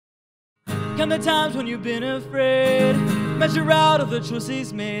Count the times when you've been afraid. Measure out all the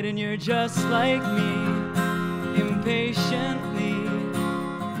choices made, and you're just like me, impatiently.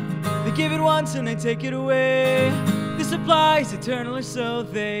 They give it once and they take it away. The supply is eternal, or so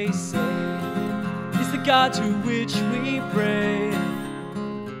they say. It's the God to which we pray,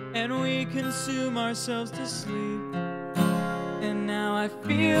 and we consume ourselves to sleep. And now I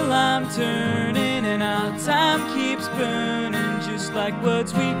feel I'm turning, and our time keeps burning, just like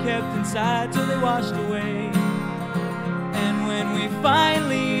words we kept inside till they washed away. And when we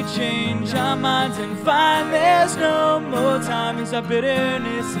finally change our minds and find there's no more time, is our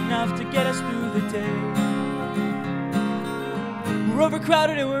bitterness enough to get us through the day? We're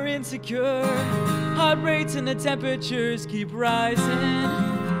overcrowded and we're insecure. Heart rates and the temperatures keep rising,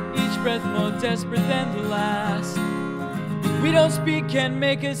 each breath more desperate than the last. We don't speak, can't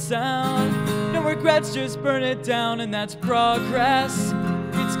make a sound. No regrets, just burn it down, and that's progress.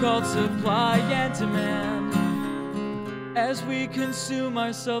 It's called supply and demand. As we consume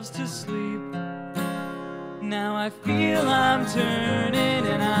ourselves to sleep. Now I feel I'm turning,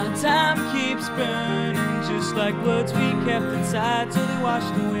 and our time keeps burning, just like words we kept inside till they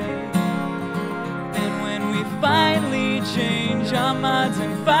washed away. And when we finally change our minds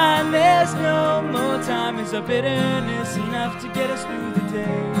and find there's no more time, is our bitterness enough to get us through the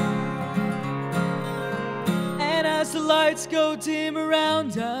day? And as the lights go dim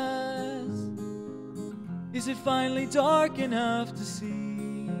around us, is it finally dark enough to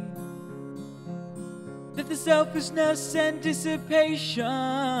see that the selfishness and dissipation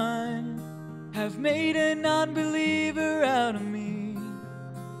have made a non-believer out of me?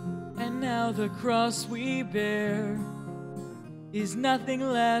 And now the cross we bear is nothing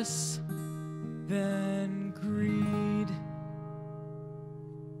less than